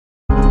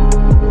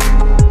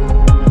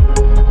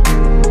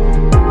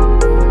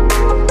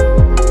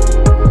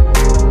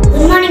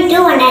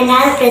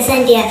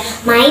present here.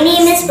 My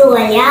name is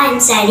Provalya. I am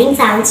studying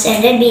 7th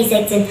standard B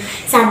section.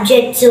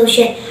 Subject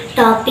social.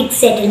 Topic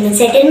settlement.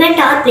 Settlement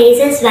are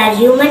places where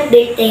humans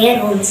build their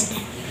homes.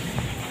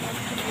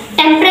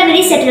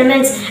 Temporary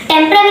settlements.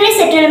 Temporary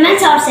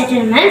settlements are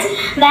settlements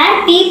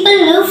where people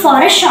live for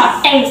a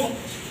short time.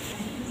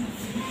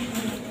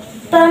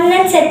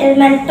 Permanent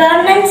settlement.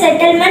 Permanent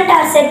settlement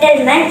are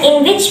settlement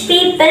in which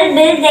people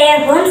build their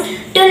homes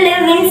to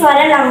live in for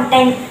a long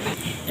time.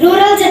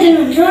 Rural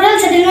settlement. Rural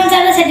settlements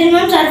are the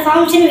settlements are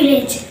found in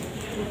village.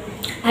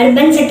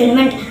 Urban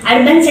settlement.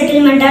 Urban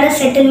settlement are a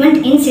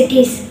settlement in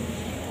cities.